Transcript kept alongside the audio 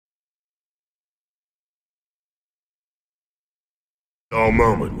Dull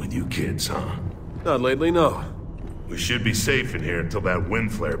moment with you kids, huh? Not lately, no. We should be safe in here until that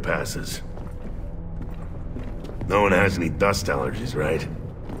wind flare passes. No one has any dust allergies, right?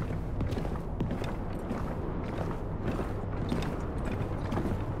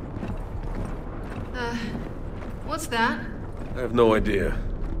 What's that? I have no idea.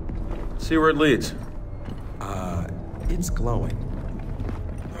 See where it leads. It's glowing.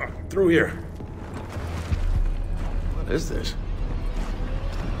 Through here. What is this?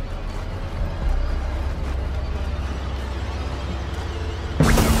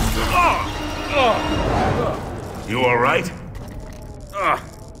 You alright?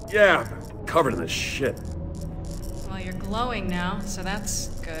 Yeah, I'm covered in this shit. Well, you're glowing now, so that's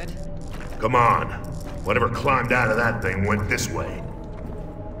good. Come on. Whatever climbed out of that thing went this way.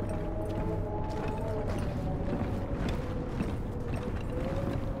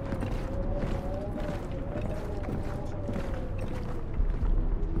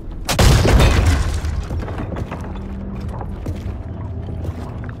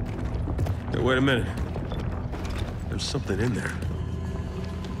 Hey, wait a minute. There's something in there.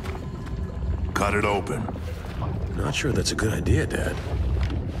 Cut it open. Not sure that's a good idea, Dad.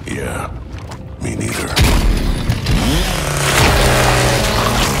 Yeah, me neither.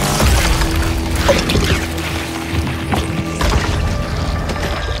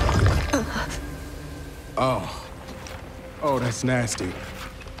 Oh, that's nasty.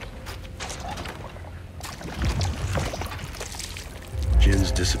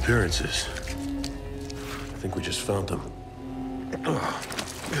 Jin's disappearances. I think we just found them.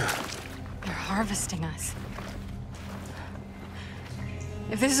 They're harvesting us.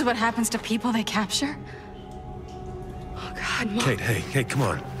 If this is what happens to people they capture... Oh, God, Mom. Kate, hey, come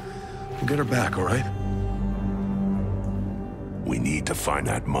on. We'll get her back, all right? We need to find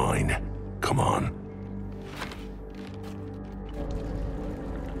that mine. Come on.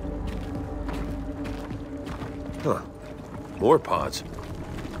 Huh. More pods.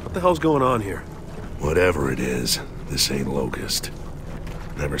 What the hell's going on here? Whatever it is, this ain't Locust.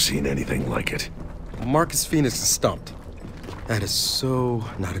 Never seen anything like it. Marcus Phoenix is stumped. That is so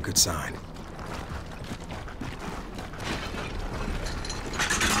not a good sign.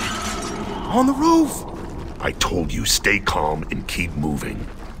 On the roof! I told you, stay calm and keep moving.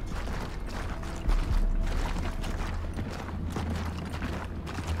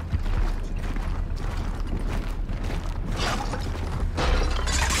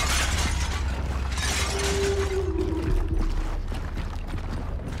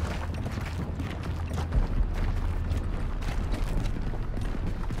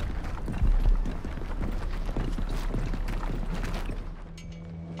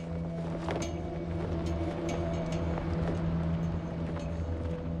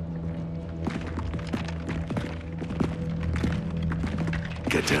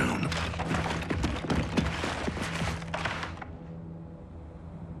 Get down.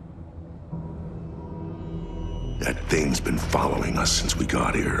 That thing's been following us since we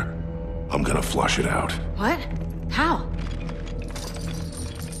got here. I'm gonna flush it out. What? How?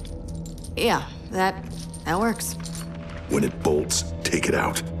 Yeah, that works. When it bolts, take it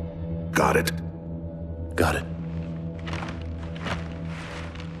out. Got it? Got it.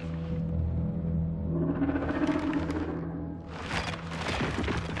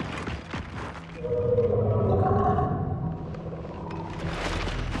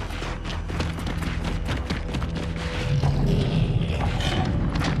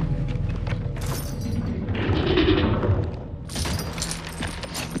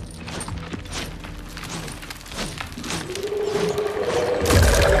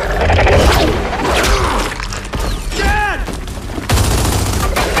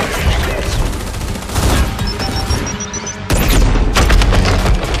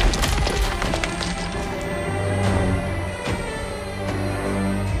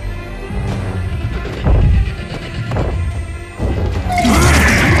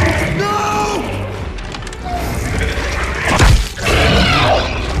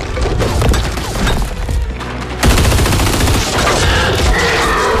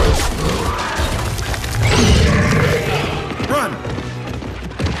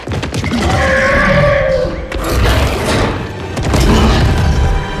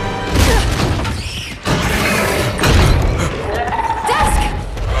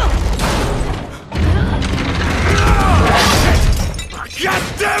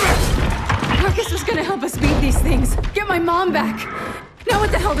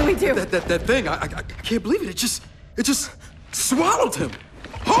 That thing, I can't believe it. It just swallowed him.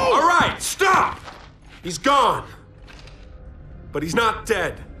 Oh! All right, stop! He's gone. But he's not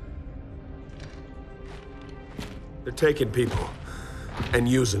dead. They're taking people. and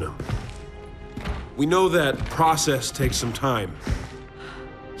using them. We know that process takes some time.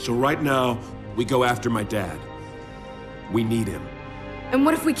 So right now, we go after my dad. We need him. And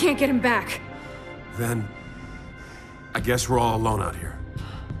what if we can't get him back? Then, I guess we're all alone out here.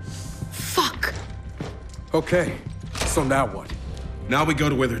 Fuck! Okay, so now what? Now we go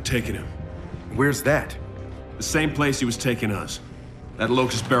to where they're taking him. Where's that? The same place he was taking us. That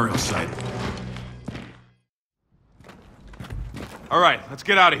Locust burial site. All right, let's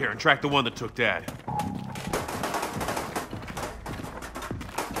get out of here and track the one that took Dad.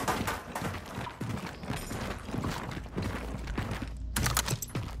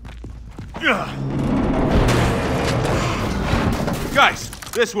 Ugh. Guys,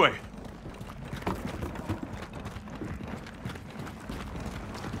 this way.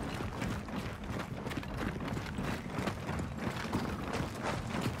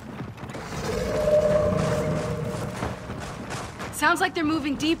 Sounds like they're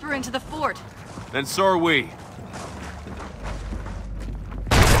moving deeper into the fort. Then so are we.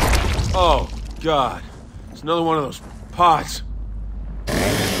 Oh, God. It's another one of those pods.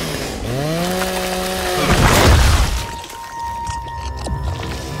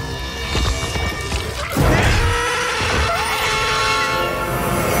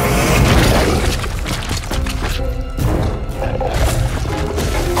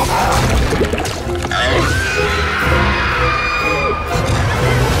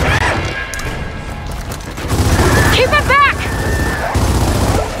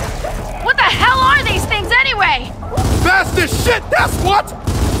 Shit, that's what!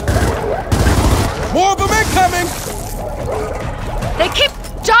 More of them incoming! They keep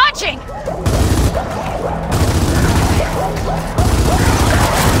dodging!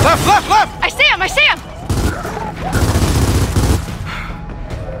 Left, left, left! I see him, I see him!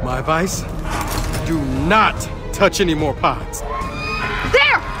 My advice? Do not touch any more pods.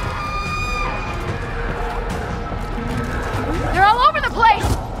 There! They're all over the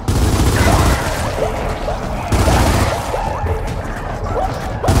place!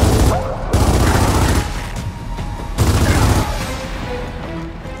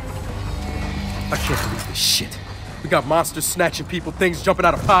 I can't believe this shit. We got monsters snatching people, things jumping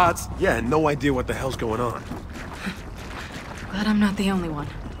out of pods. Yeah, and no idea what the hell's going on. Glad I'm not the only one.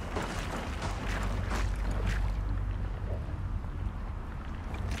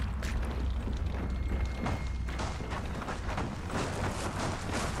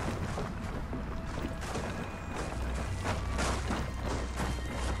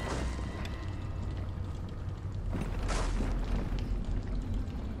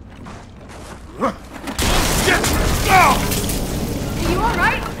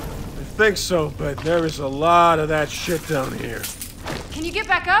 I think so, but there is a lot of that shit down here. Can you get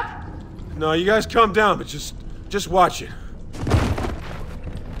back up? No, you guys calm down, but just watch it.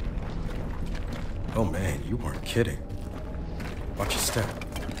 Oh man, you weren't kidding. Watch your step.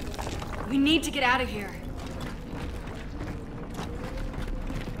 We need to get out of here.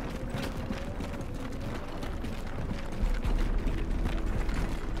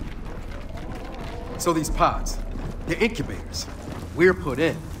 So these pods, they're incubators. We're put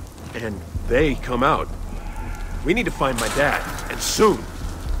in. And they come out. We need to find my dad, and soon.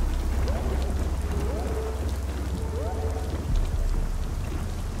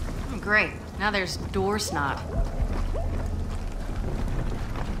 Great. Now there's door snot.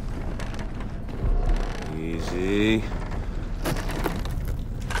 Easy.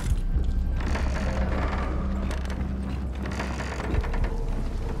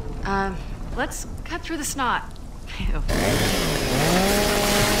 Let's cut through the snot. Ew.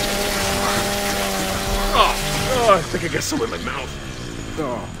 Oh, I think I got some in my mouth.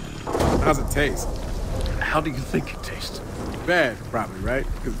 Oh, how's it taste? How do you think it tastes? Bad, probably, right?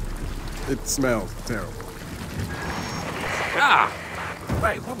 'Cause it smells terrible. Ah!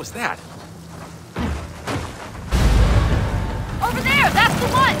 Wait, what was that? Over there! That's the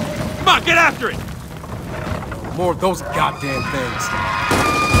one! Come on, get after it! More of those goddamn things.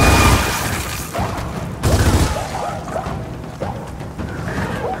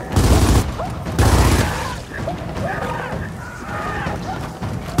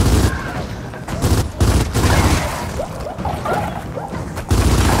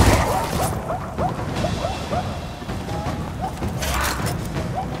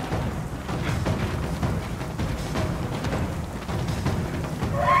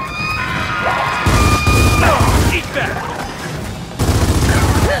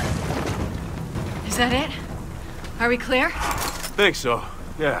 Is that it? Are we clear? Think so,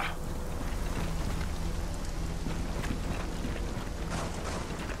 yeah.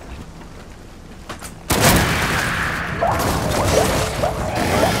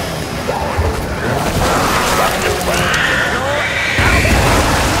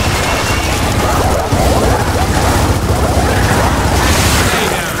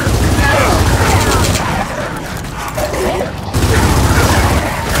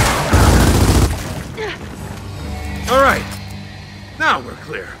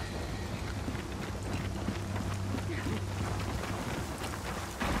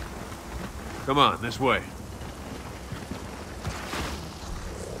 Come on, this way.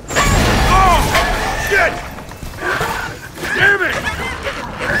 Oh! Shit! Damn it!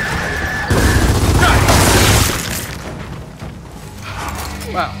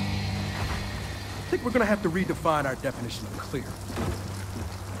 Wow. I think we're gonna have to redefine our definition of clear.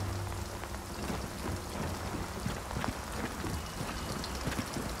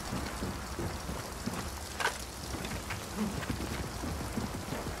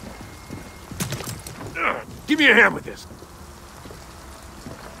 Give me a hand with this.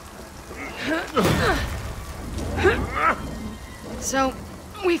 So,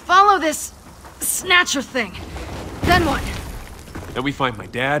 we follow this snatcher thing. Then what? Then we find my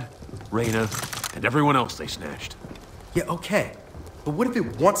dad, Reyna, and everyone else they snatched. Yeah, okay. But what if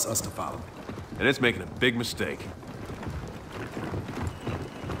it wants us to follow it? And it's making a big mistake.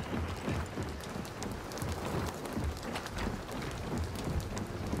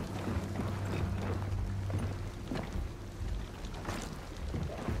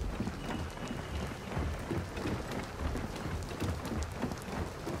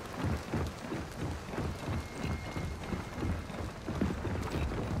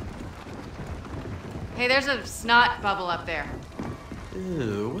 Hey, there's a snot bubble up there.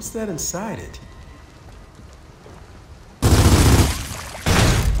 Ew, what's that inside it?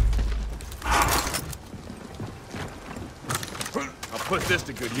 I'll put this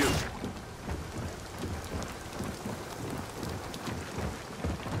to good use.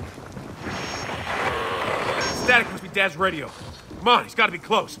 Static must be Dad's radio. Come on, he's gotta be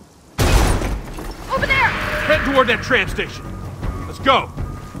close. Over there! Head toward that tram station. Let's go.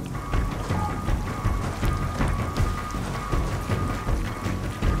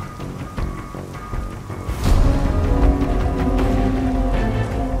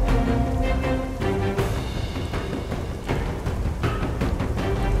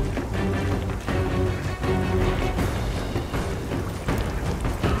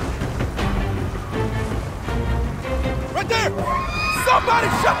 Somebody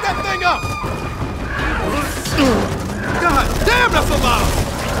shut that thing up! God damn, that's a lot!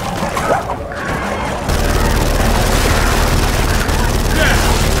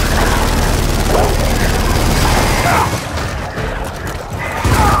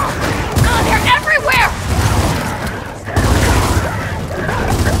 Oh, they're everywhere!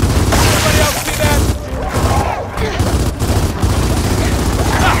 Everybody else see that?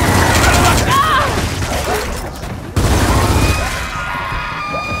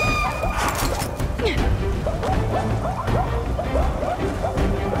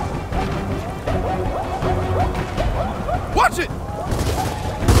 Watch it!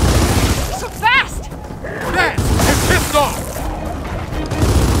 So fast! Dad, it's pissed off!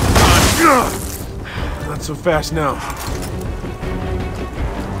 Not so fast now.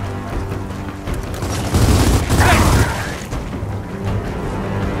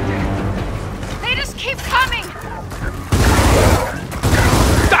 They just keep coming!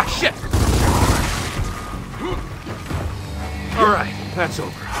 Ah, shit! All right, that's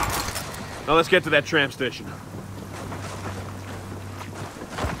over. Now let's get to that tram station.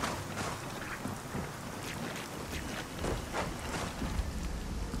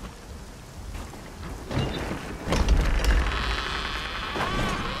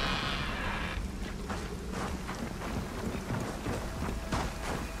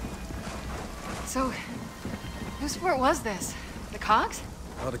 So, whose fort was this? The Cogs?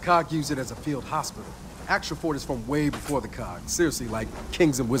 The COG used it as a field hospital. Actual fort is from way before the COG. Seriously, like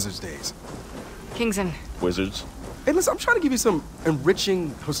Kings and Wizards days. Kings and... Wizards? Hey, listen, I'm trying to give you some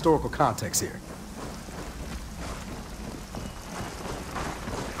enriching historical context here.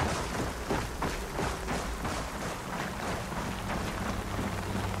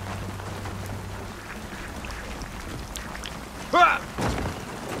 Ah!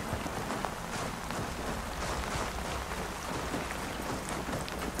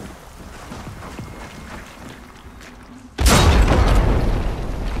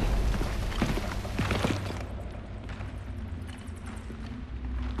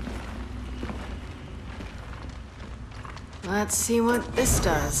 Let's see what this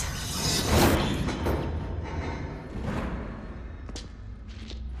does.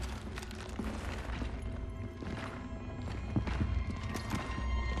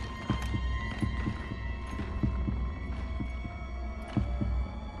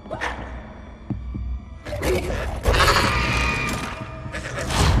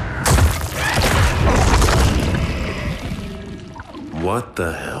 What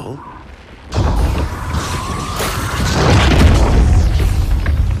the hell?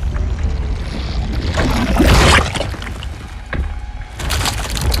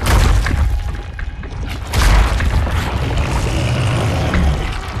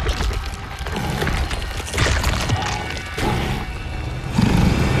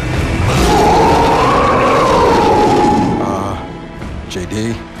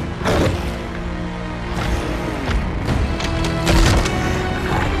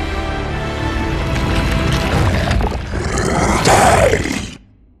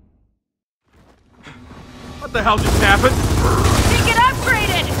 What the hell just happened? Didn't get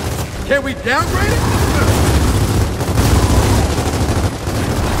upgraded! Can we downgrade it?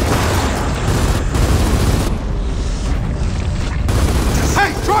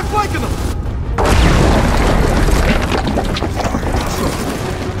 Hey, try flanking them!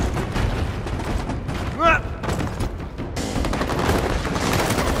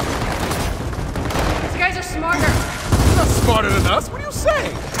 These guys are smarter. You're not smarter than us. What are you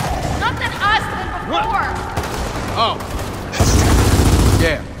saying? Not than us, than before. Oh.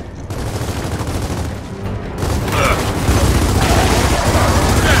 Yeah.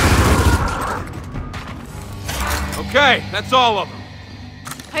 Okay, that's all of them.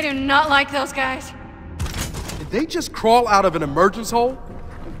 I do not like those guys. Did they just crawl out of an emergence hole?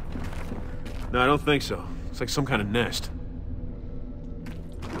 No, I don't think so. It's like some kind of nest.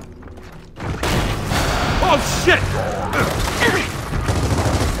 Oh, shit!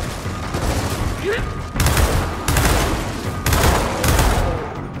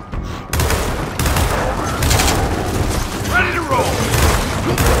 Ready to roll!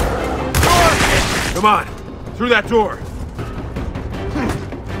 Come on, through that door.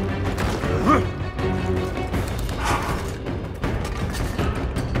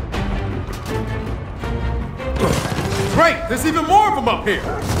 Great! There's even more of them up here!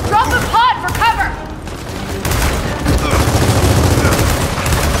 Drop a pod for cover!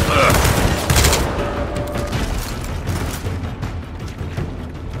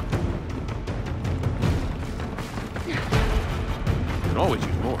 Can always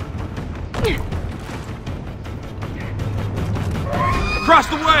use more. Across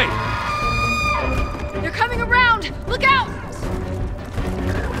the way! They're coming around! Look out!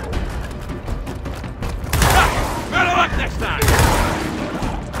 Better luck next time!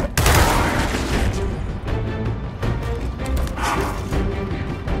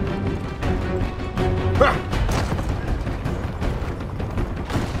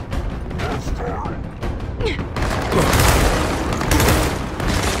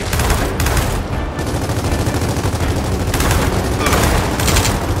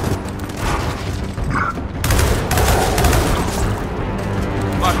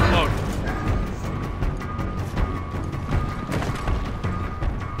 Lock and load.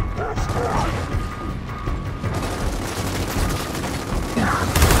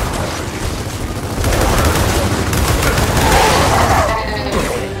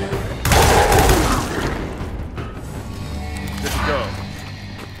 Good to go.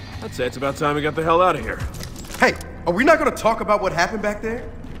 I'd say it's about time we got the hell out of here. Hey, are we not gonna talk about what happened back there?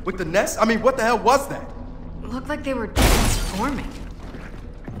 With the nest? I mean, what the hell was that? Looked like they were transforming.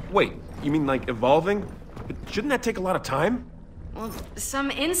 Wait, you mean like evolving? But shouldn't that take a lot of time? Well, some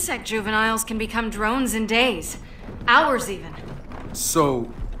insect juveniles can become drones in days. Hours even.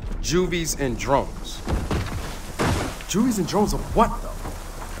 So, juvies and drones. Juvies and drones are what, though?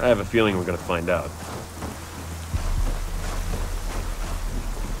 I have a feeling we're gonna find out.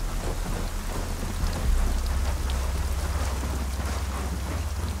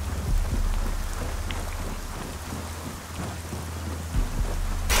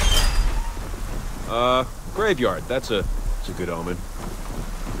 Graveyard. That's a good omen.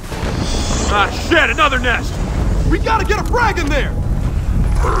 Ah, shit! Another nest! We gotta get a frag in there!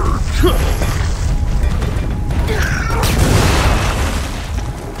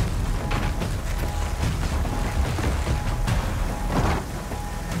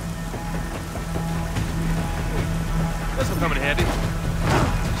 This will come in handy.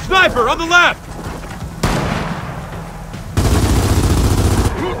 Sniper on the left!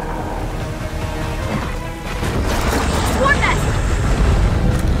 Swarm nest!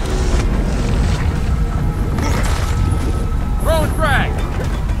 Throwing frag!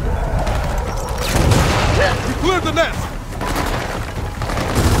 We cleared the nest!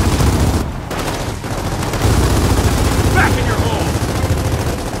 Back in your hole!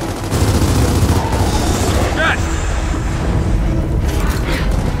 Yes!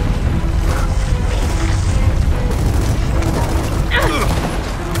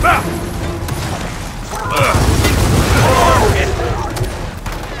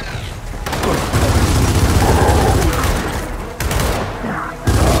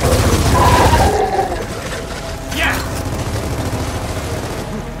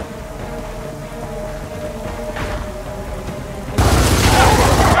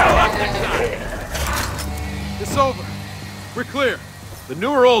 It's over. We're clear. The new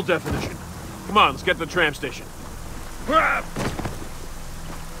or old definition. Come on, let's get to the tram station.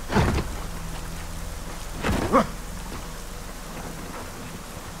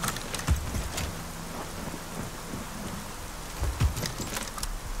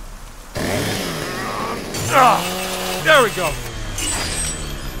 go.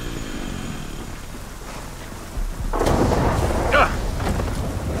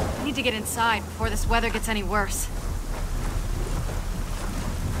 I need to get inside before this weather gets any worse.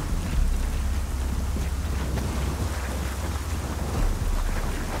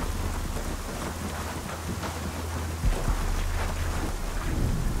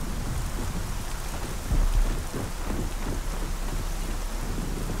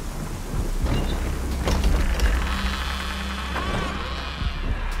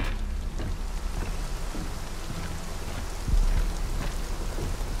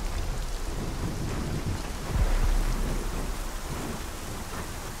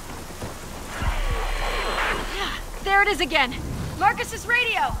 There it is again! Marcus's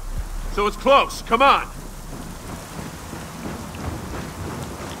radio! So it's close. Come on.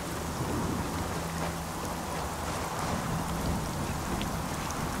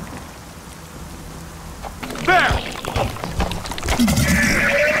 There!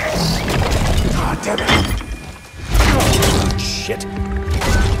 God damn it! Oh, shit.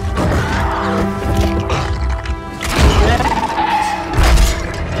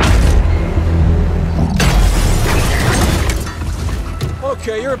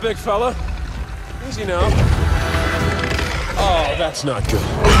 Okay, you're a big fella. Easy now. Oh, that's not good.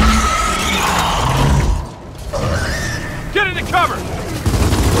 Get into cover!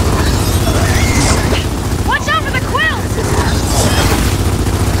 Watch out for the quills!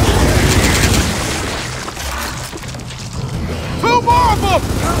 Two more of them!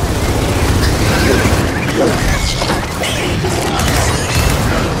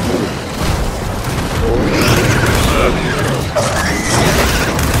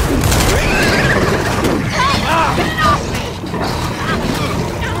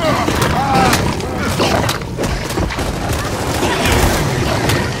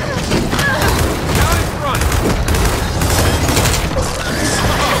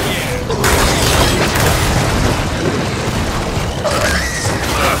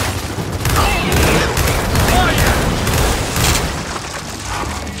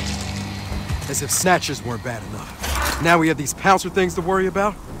 As if snatchers weren't bad enough. Now we have these Pouncer things to worry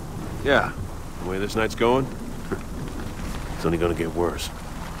about? Yeah, the way this night's going, it's only gonna get worse.